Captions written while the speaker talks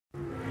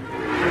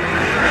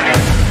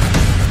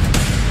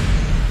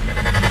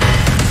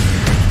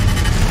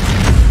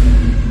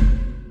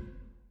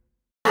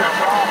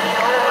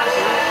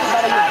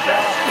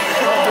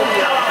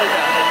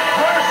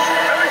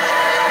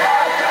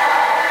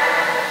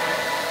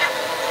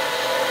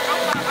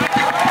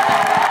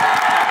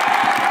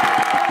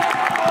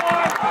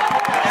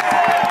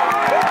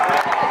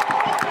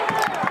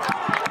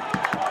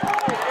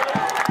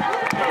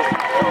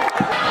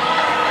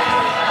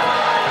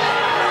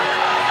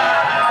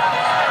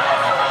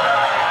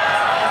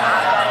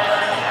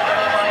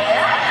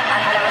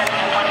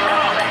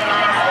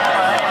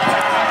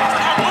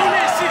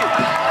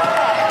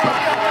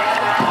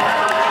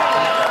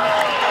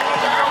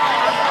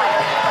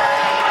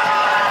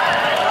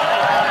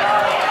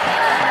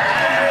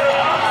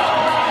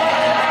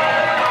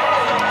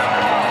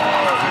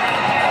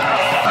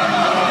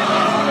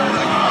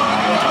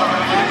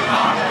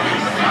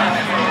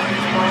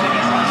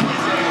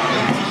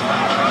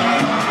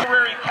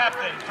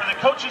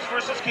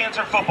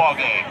cancer football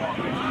game.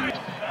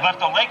 Left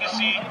a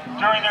legacy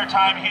during their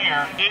time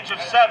here, age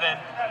of 7,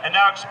 and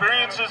now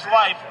experiences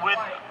life with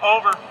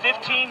over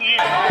 15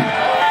 years.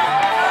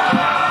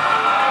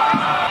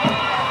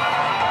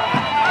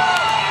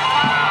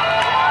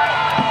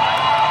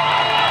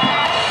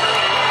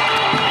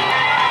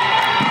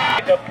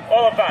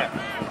 Oliphant.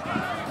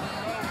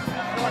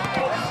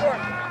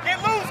 Get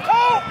loose,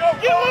 Cole!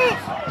 Get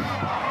loose!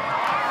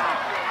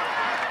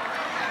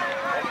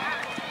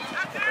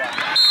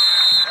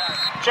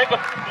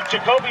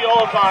 Jacoby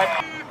Oliphant.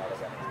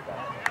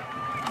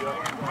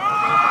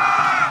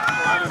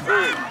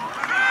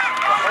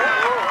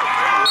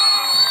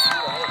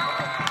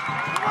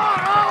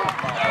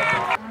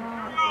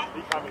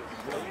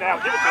 Now,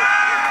 give it to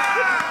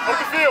him.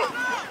 Open field.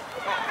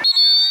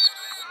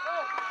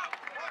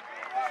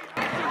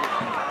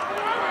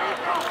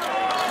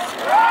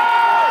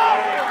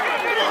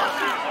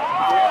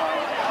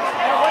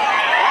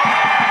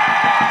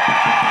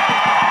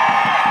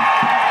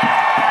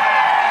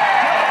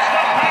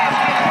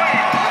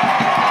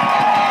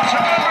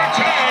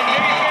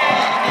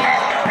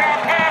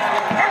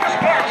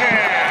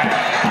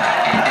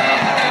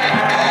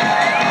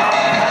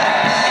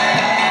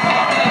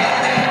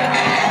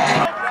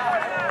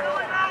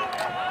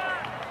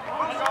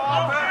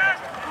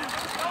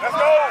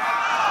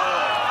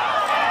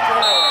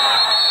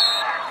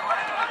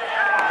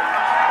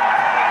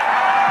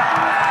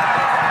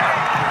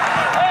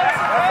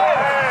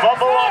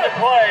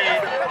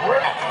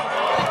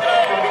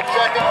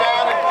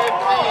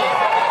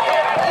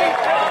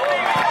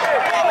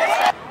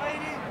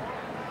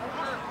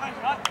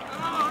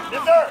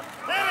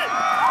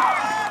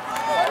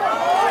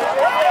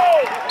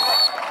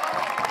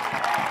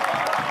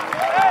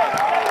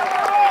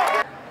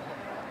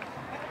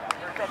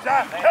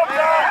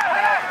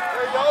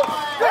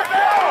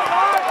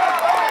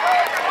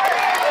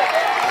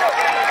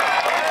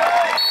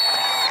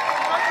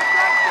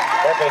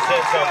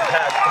 Simpson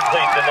pass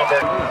complete to number.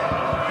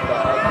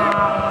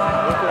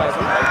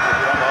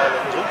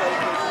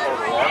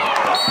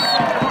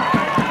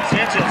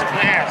 Simpson's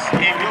pass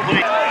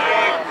incomplete.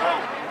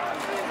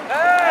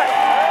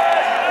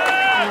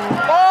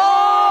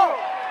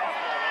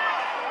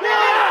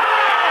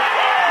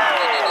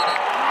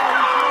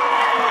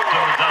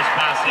 Jordan does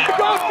pass in.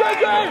 Go,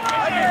 JJ!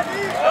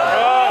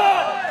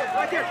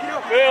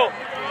 Bill.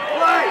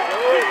 Play!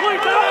 Play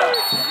time!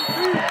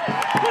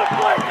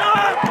 Play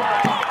time!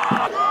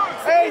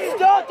 Hey,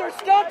 stunt! They're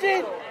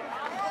stunting!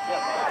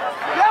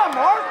 Yeah,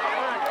 Mark!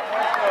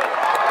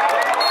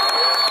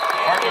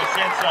 Marcus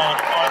Simpson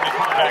on the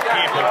quarterback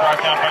keeper, brought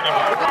down by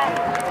number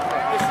 3.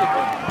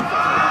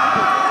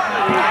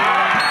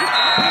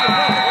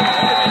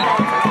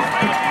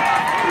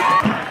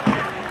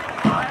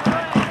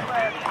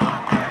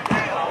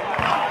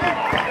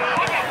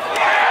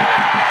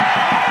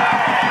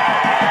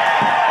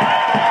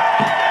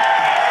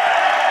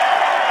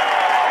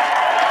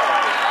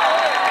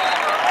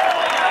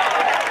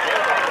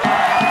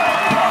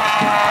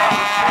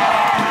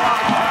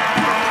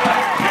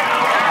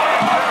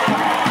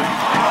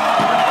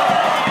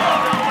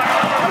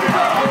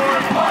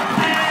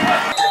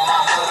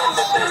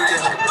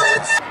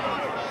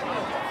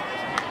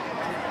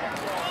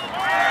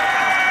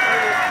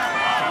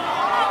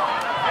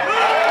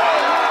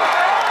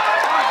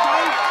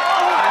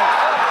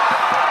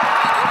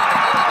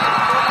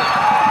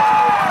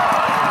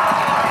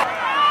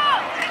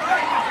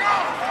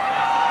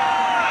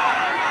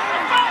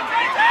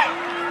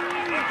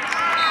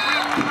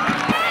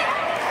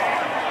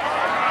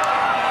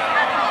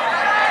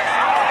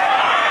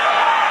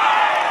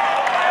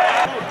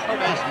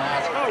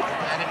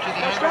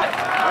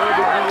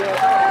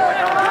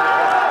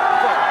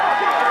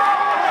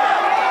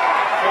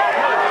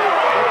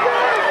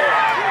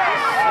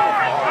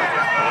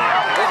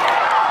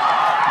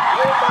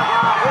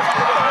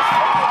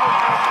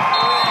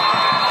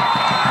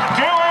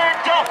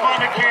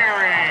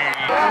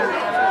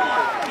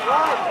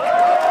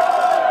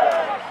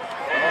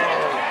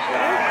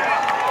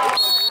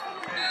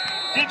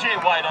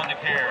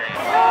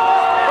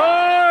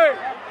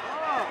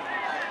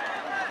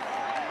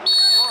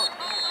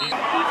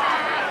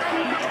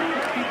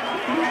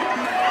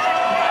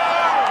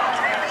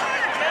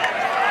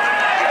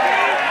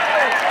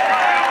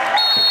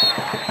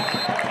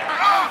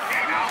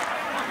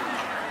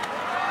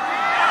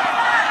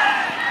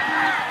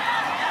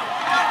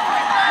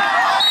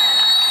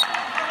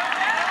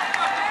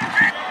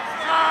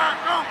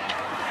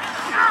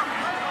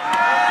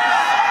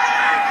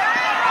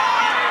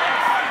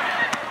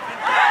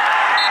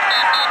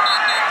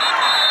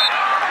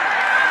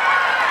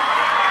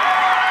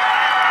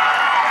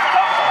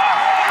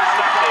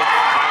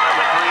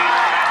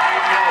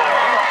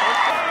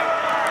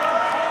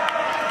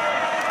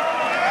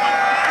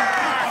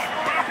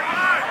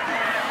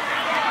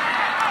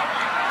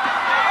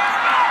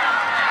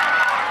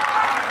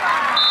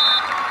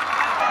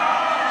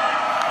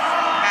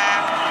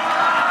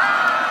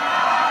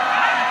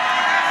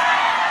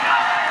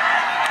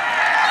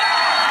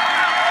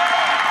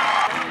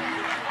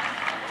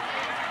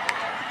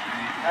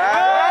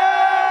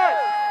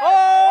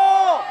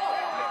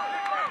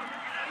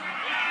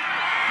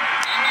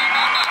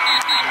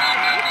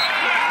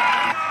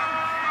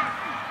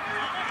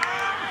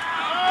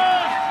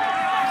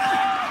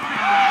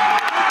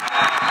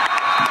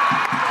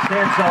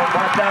 Cancel,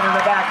 brought down in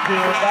the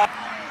backfield.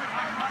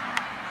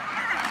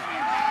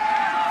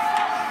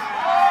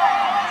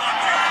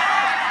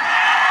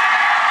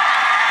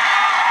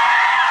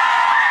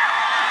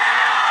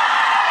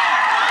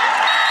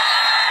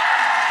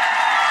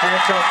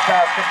 Cancel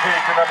pass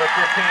complete to number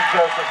 15,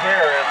 Joseph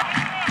Harris.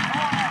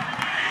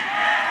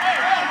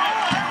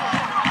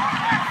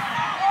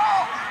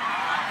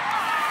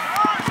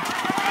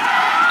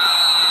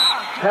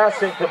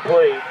 Passing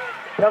complete.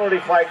 Penalty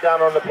flag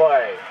down on the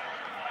play.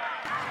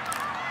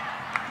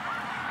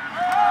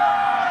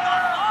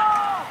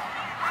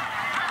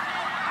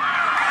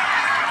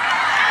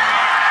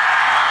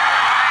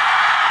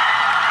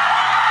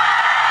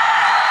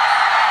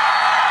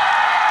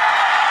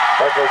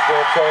 Michael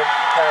Sansone,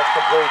 pass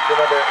complete to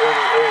number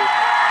 88,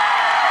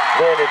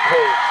 Landon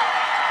Pace.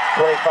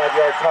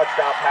 25-yard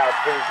touchdown pass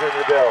for the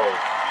Junior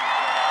Bills.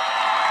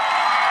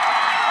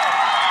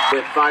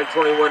 With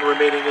 5:21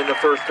 remaining in the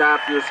first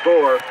half, your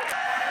score.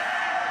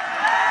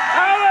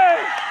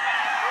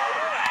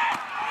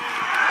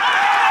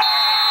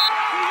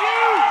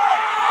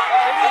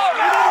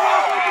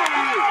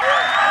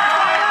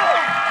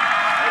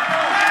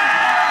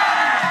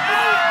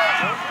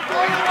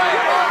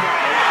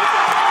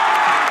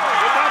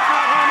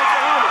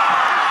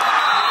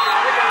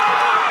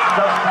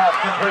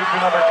 Complete to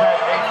number 10,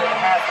 Nathan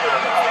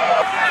Haskins.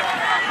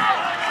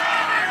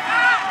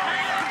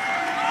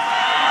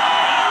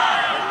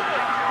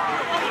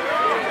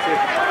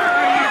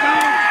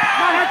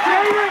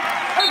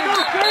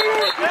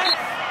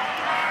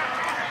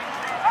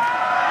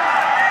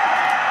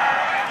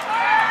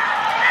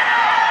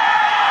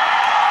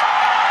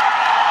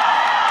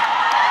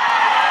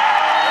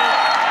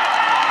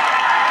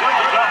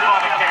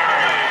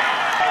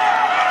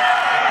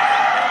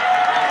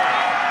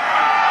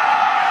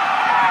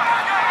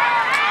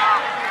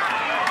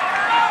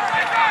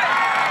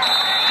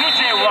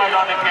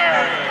 On the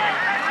carry.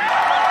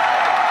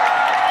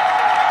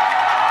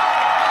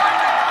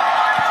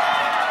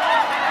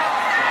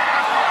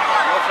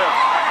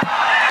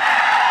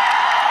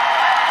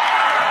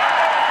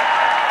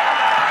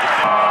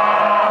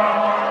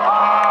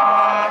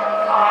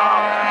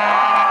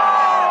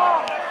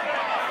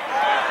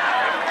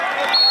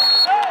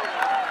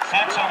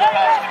 Senso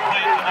pass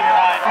complete to number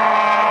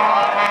 9.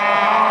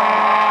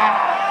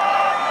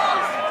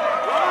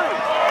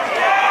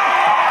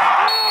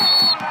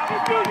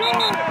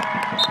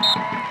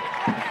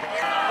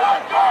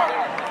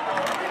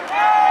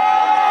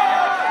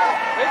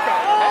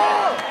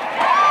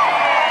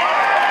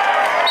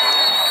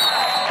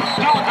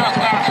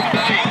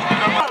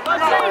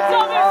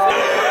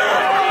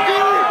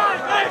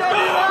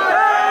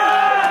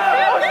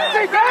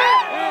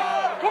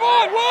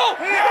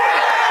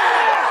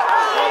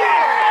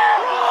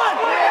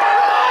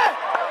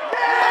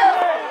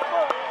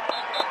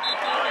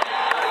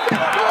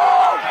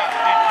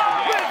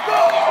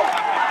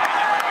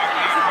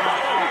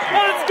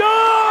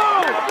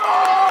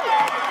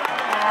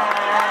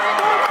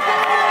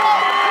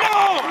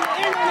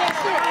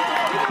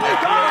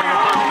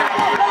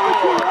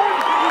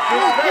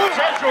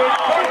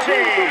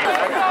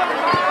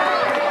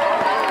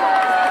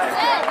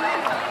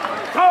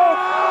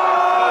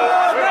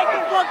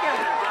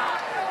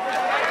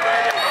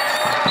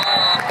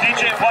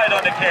 DJ White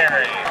on the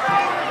carry.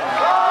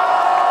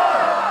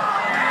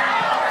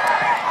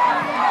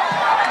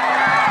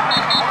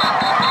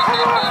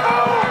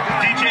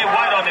 DJ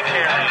White on the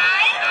carry.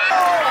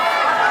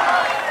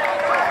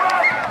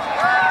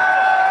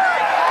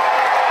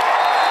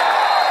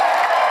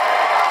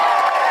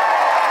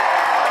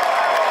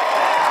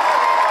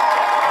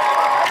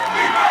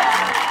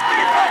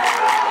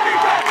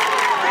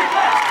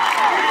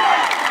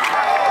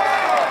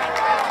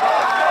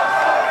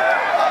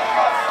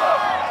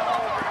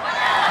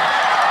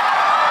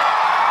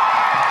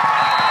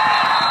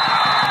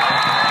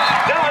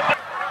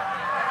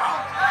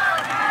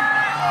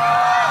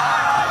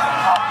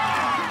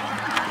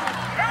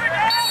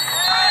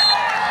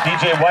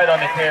 DJ White on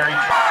the carry.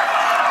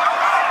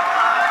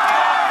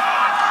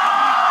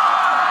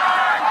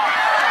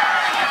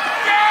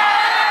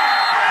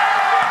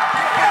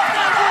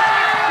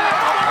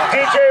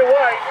 DJ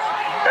White,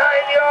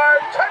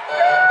 9-yard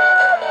touchdown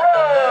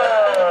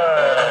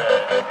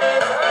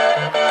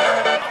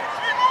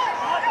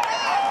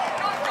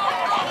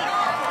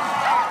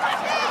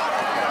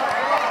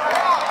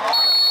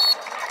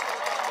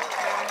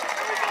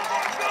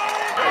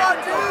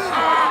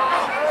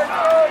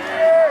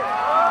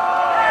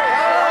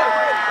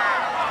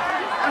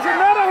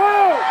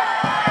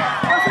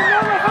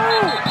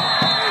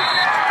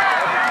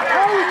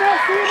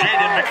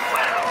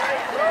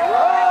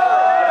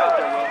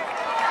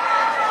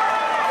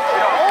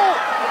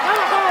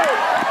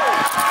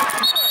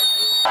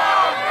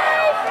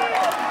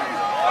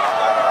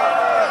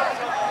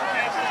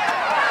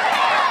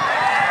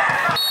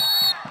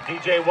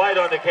DJ White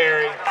on the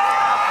carry.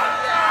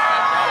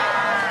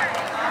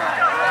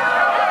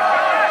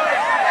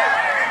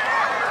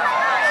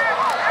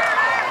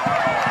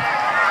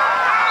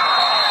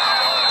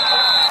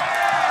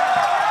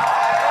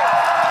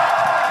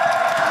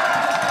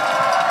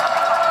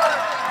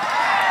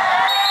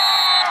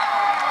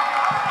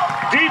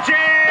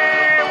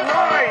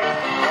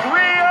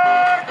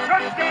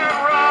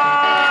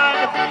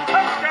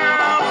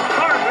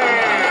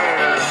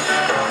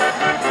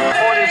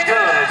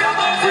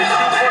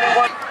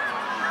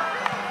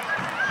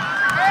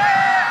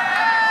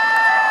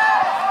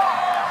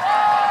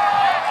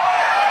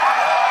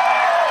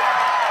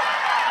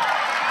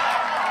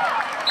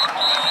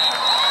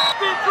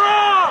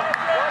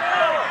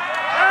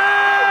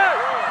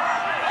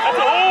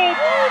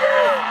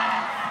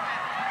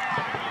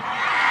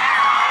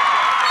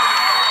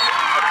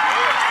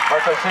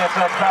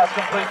 Sandstone pass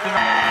complete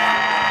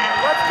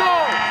tonight. Let's go!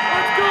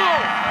 Let's go!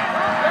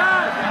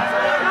 Yes!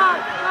 Nice!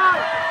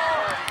 Nice!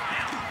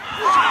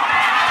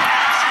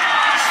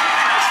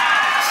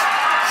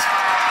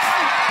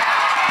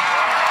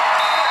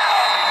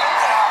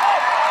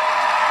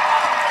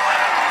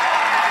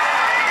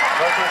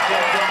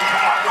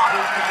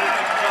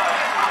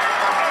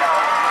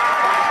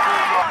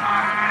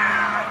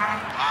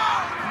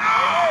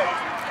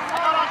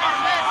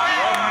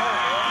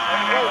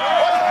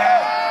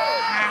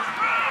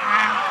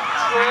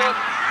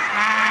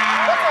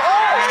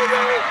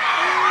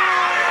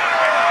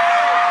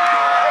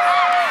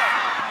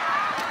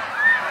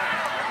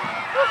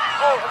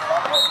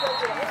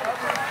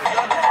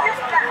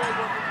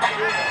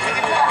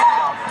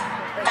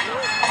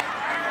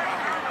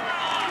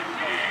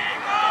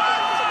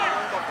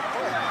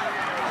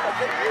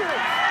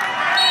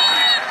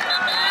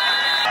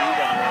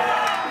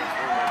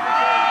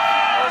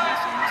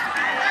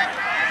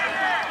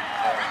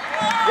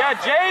 Yeah,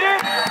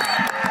 Jaden!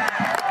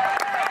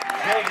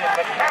 Jaden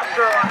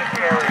McCaster on the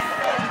carry.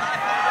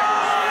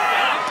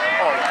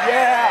 Oh,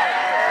 yeah!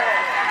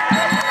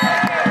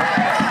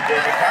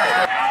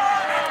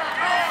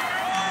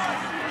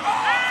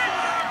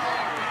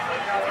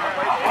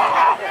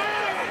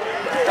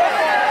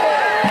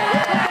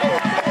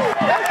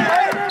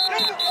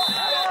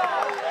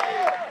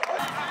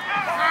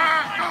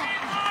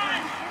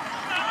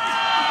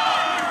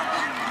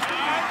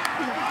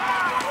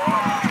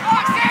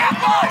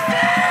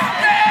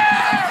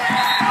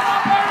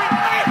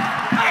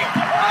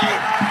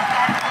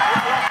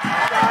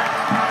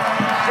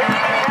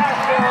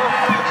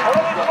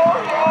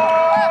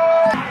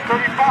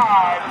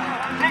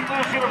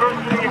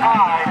 University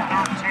High,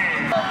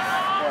 13.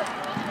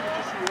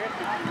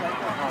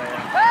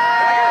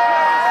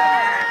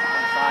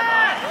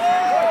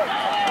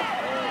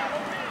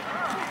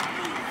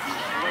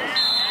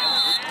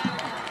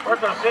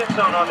 Marco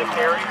Sandstone on the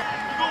carry.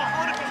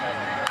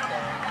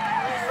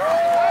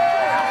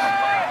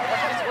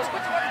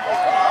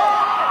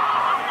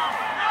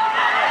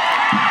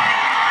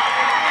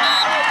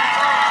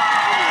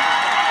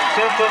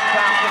 Sandstone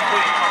pass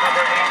complete,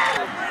 number 8.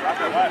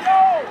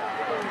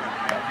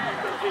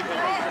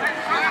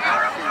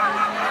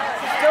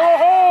 Still a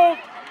hold!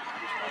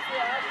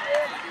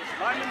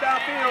 Lineman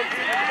downfield.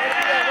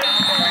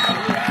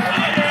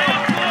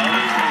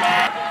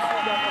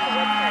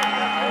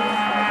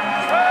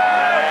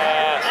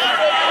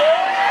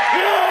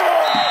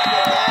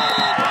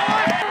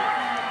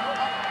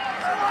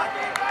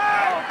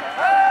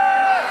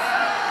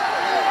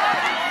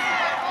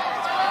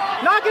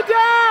 Knock it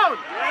down!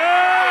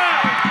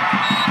 Yeah!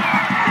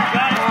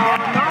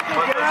 Knock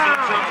it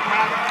down!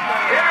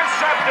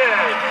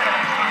 Intercepted!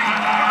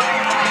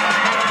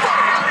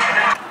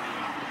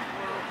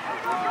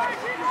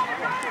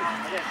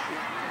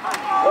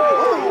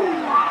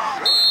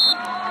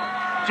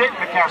 Jake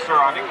McCaster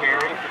on the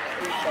carry.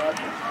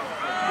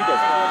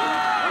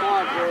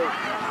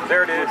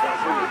 There it is.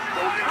 Let's go,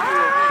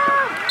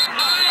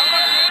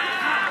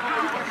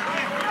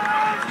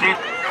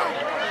 Jake.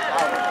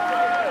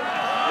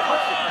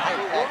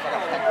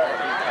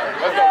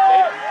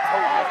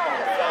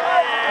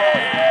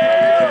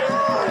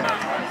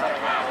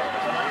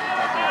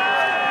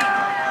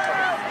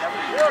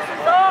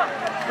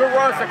 Good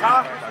run, Saka.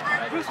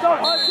 Good stuff,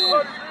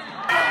 Hudson.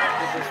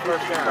 This is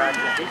first down. I like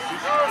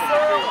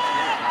that.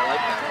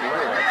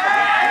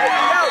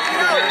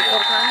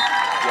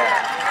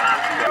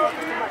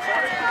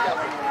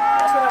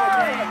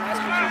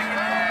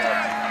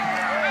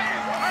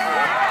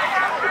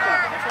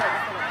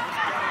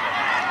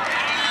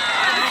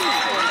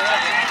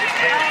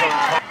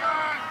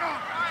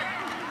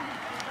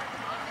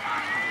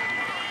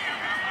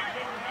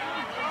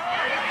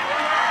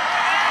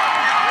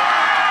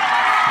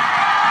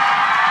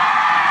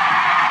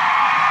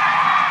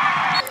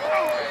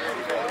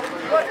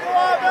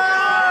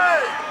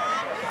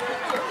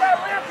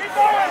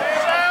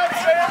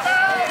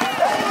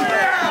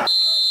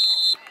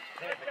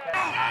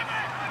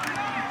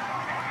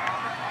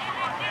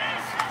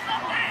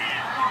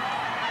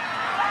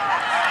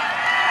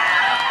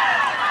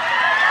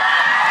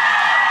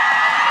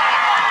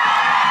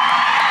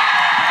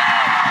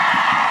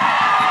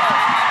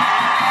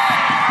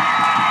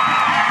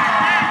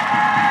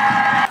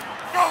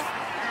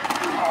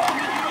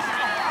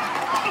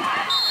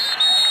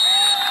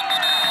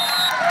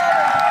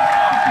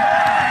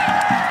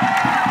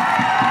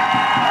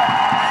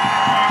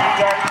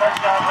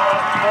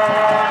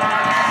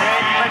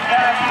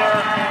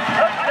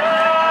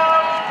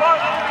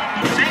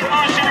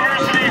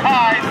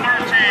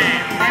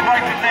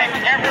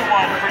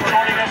 For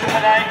joining us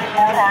tonight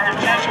for our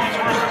Jesuits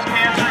versus